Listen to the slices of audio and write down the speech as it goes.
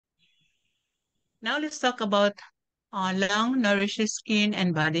Now let's talk about lung nourishes skin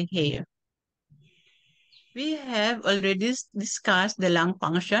and body hair. We have already discussed the lung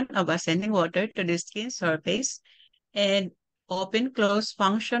function of sending water to the skin surface and open-close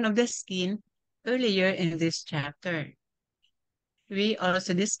function of the skin earlier in this chapter. We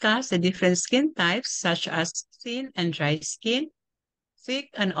also discussed the different skin types such as thin and dry skin, thick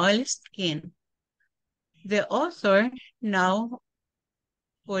and oily skin. The author now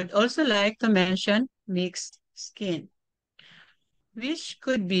would also like to mention mixed skin, which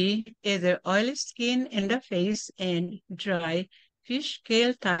could be either oily skin in the face and dry fish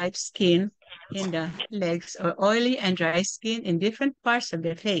scale type skin in the legs or oily and dry skin in different parts of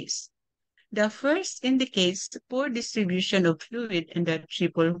the face. The first indicates poor distribution of fluid in the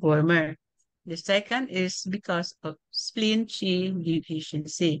triple warmer. The second is because of spleen chi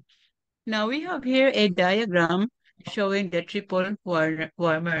deficiency. Now we have here a diagram showing the triple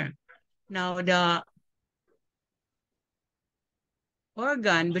warmer. Now the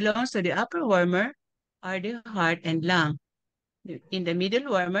organ belongs to the upper warmer are the heart and lung. In the middle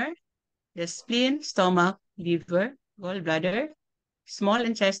warmer, the spleen, stomach, liver, gallbladder, small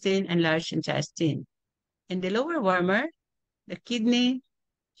intestine, and large intestine. In the lower warmer, the kidney,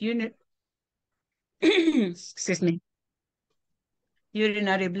 excuse me,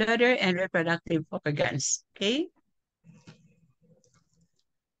 urinary bladder, and reproductive organs. Okay?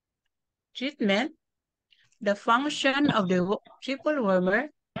 Treatment. The function of the triple warmer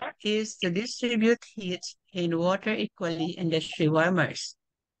is to distribute heat and water equally in the three warmers.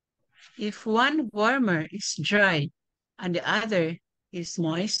 If one warmer is dry and the other is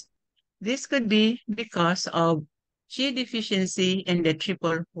moist, this could be because of Qi deficiency in the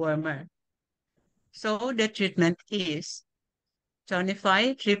triple warmer. So the treatment is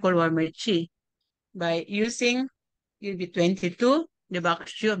tonify triple warmer Qi by using UV22, the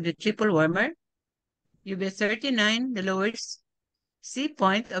vacuum of the triple warmer, UV39, the lowest C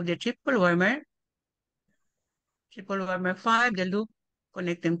point of the triple warmer 5, the loop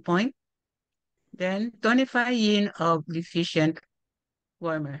connecting point, then tonify yin of deficient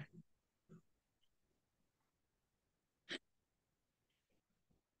warmer.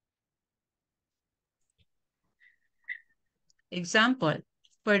 Example,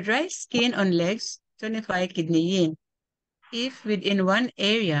 for dry skin on legs, tonify kidney yin. If within one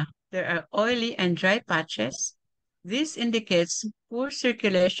area there are oily and dry patches, this indicates poor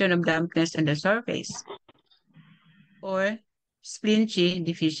circulation of dampness on the surface or spleen chi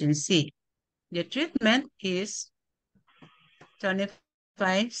deficiency. The treatment is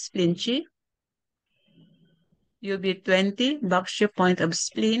tonify spleen chi, UB20, Bakshu point of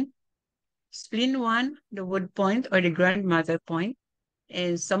spleen, spleen 1, the wood point or the grandmother point,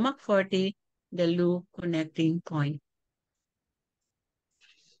 and stomach 40, the Lu connecting point.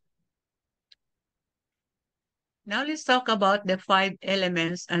 Now let's talk about the 5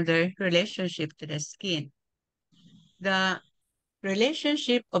 elements and their relationship to the skin. The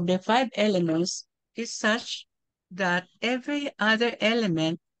relationship of the 5 elements is such that every other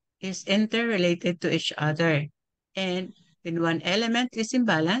element is interrelated to each other. And when one element is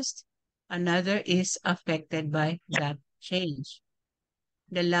imbalanced, another is affected by that change.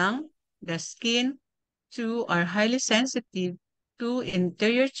 The lung, the skin, too, are highly sensitive to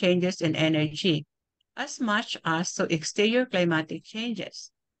interior changes in energy, as much as to exterior climatic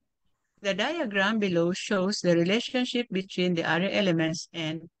changes. The diagram below shows the relationship between the other elements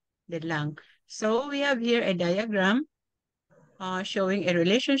and the lung. So we have here a diagram showing a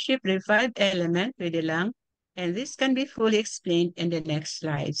relationship with the 5 element with the lung, and this can be fully explained in the next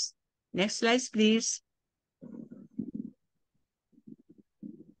slides. Next slides, please.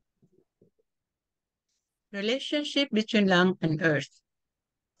 Relationship between lung and earth.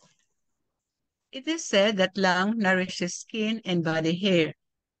 It is said that lung nourishes skin and body hair.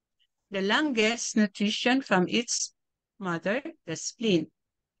 The lung gets nutrition from its mother, the spleen.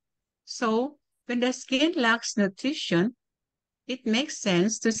 So, when the skin lacks nutrition, it makes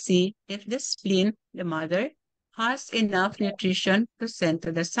sense to see if the spleen, the mother, has enough nutrition to send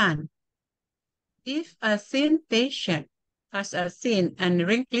to the sun. If a thin patient has a thin and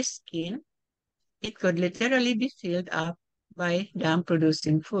wrinkly skin, it could literally be filled up by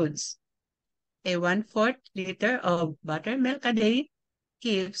damp-producing foods. A 1/4 liter of buttermilk a day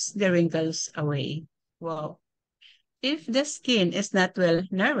keeps the wrinkles away. Wow. If the skin is not well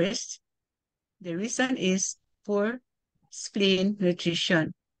nourished, the reason is poor spleen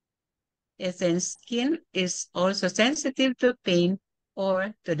nutrition. A thin skin is also sensitive to pain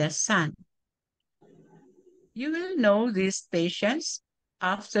or to the sun. You will know these patients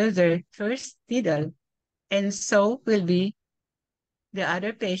after their first needle, and so will be the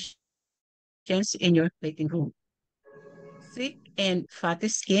other patients in your waiting room. Thick and fatty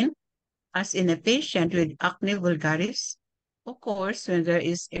skin, as in a patient with acne vulgaris, occurs when there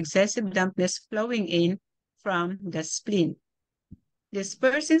is excessive dampness flowing in from the spleen.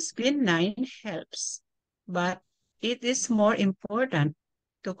 Dispersing spleen-9 helps, but it is more important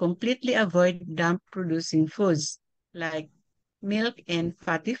to completely avoid damp-producing foods like milk and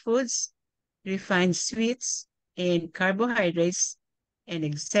fatty foods, refined sweets and carbohydrates, and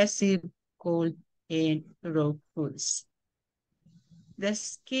excessive cold and raw foods. The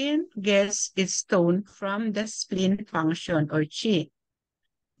skin gets its tone from the spleen function or chi.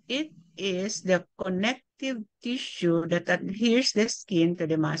 It is the connective tissue that adheres the skin to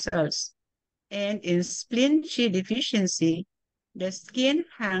the muscles. And in spleen chi deficiency, the skin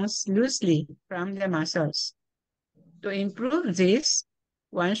hangs loosely from the muscles. To improve this,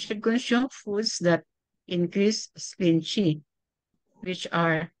 one should consume foods that increase spleen chi, which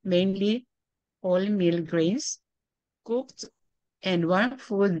are mainly whole meal grains, cooked and warm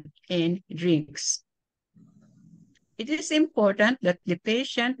food and drinks. It is important that the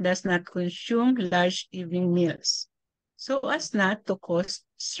patient does not consume large evening meals so as not to cause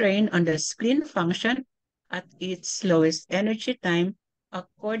strain on the spleen function at its lowest energy time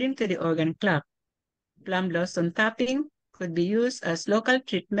according to the organ clock. Plum blossom tapping could be used as local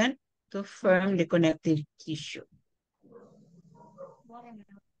treatment to firm the connective tissue.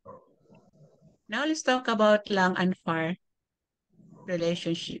 Now let's talk about lung and fire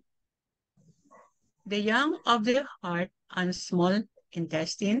relationship. The young of the heart and small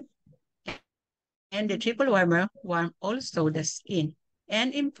intestine and the triple warmer warm also the skin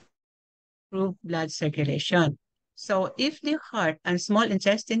and improve blood circulation. So if the heart and small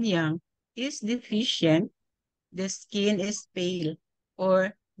intestine young is deficient, the skin is pale,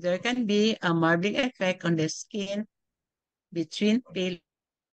 or there can be a marbling effect on the skin between pale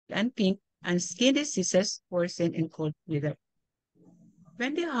and pink, and skin diseases worsen in cold weather.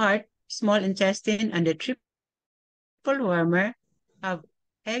 When the heart, small intestine, and the triple warmer have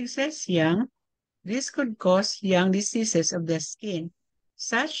excess young, this could cause young diseases of the skin,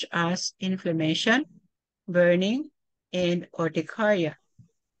 such as inflammation, burning, and urticaria.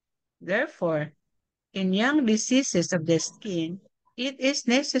 Therefore, in young diseases of the skin, it is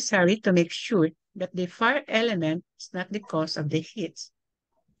necessary to make sure that the fire element is not the cause of the heat.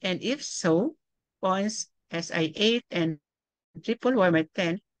 And if so, points SI8 and triple warmer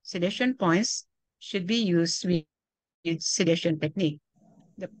 10 sedation points should be used with sedation technique.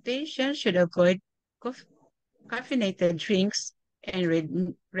 The patient should avoid coff- caffeinated drinks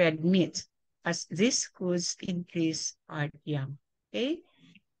and red meat, as these foods increase heart young. Okay?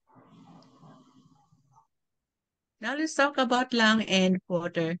 Now let's talk about lung and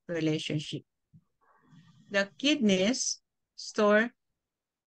water relationship. The kidneys store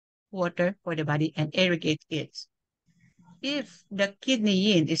water for the body and irrigate it. If the kidney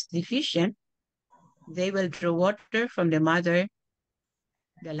yin is deficient, they will draw water from the mother,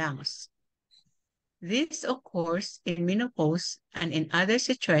 the lungs. This occurs in menopause and in other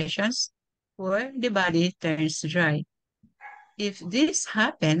situations where the body turns dry. If this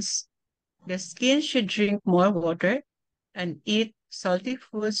happens, the skin should drink more water and eat salty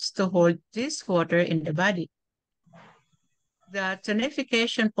foods to hold this water in the body. The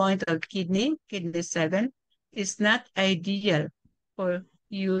tonification point of kidney 7, is not ideal for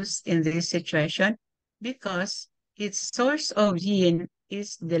use in this situation because its source of yin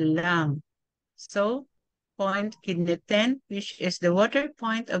is the lung. So, point kidney 10, which is the water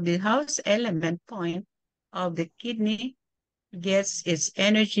point of the house element point of the kidney, gets its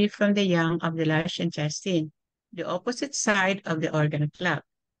energy from the yang of the large intestine, the opposite side of the organ clock,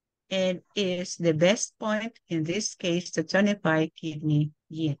 and is the best point in this case to tonify kidney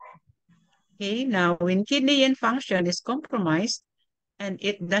yin. Okay, now when kidney yin function is compromised and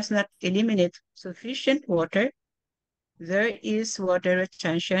it does not eliminate sufficient water, there is water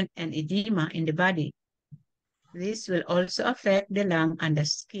retention and edema in the body. This will also affect the lung and the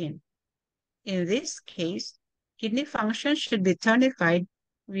skin. In this case, kidney function should be tonified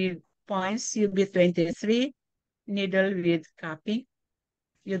with points UB23, needle with cupping,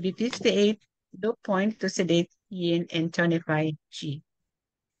 UB58, low point to sedate yin and tonify qi.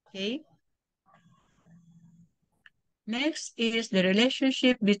 Okay. Next is the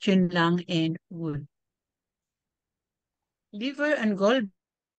relationship between lung and wood. Liver and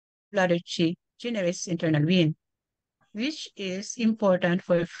gallbladder qi generates internal wind, which is important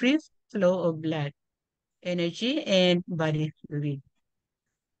for free flow of blood, energy, and body fluid.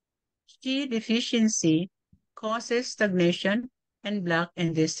 Qi deficiency causes stagnation and block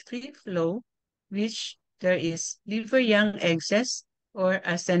in this free flow, which there is liver yang excess or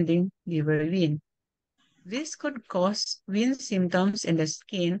ascending liver vein. This could cause vein symptoms in the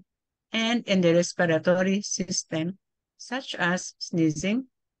skin and in the respiratory system, such as sneezing,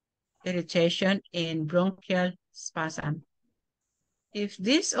 irritation, and bronchial spasm. If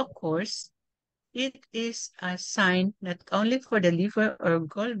this occurs, it is a sign not only for the liver or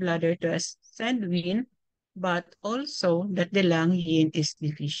gallbladder to ascend vein, but also that the lung yin is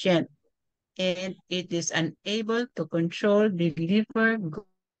deficient and it is unable to control the liver gallbladder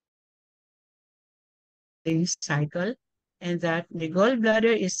counterpowering cycle, and that the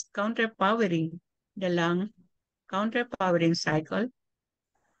gallbladder is counterpowering the lung counterpowering cycle,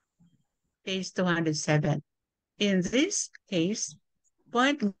 page 207. In this case,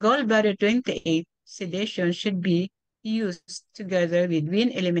 point gallbladder 28 sedation should be used together with vein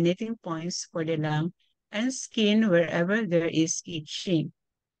eliminating points for the lung and skin wherever there is itching,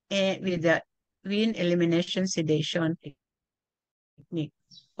 and with the vein elimination sedation technique.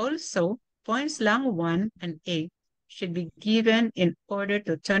 Also, points lung 1 and 8 should be given in order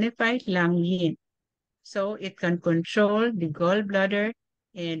to tonify lung yin so it can control the gallbladder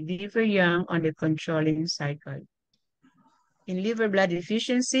and liver yang on the controlling cycle. In liver blood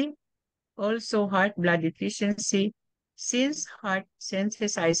deficiency, also heart blood deficiency, since heart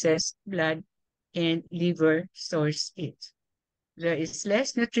synthesizes blood and liver stores it. There is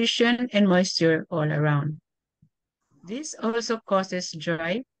less nutrition and moisture all around. This also causes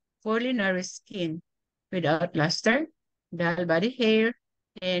dry, poorly nourished skin without luster, dull body hair,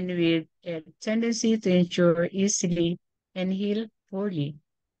 and with a tendency to injure easily and heal poorly.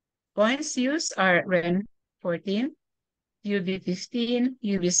 Points used are REN 14, UV 15,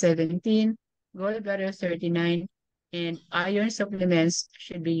 UV 17, gallbladder 39, and iron supplements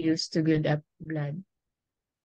should be used to build up blood.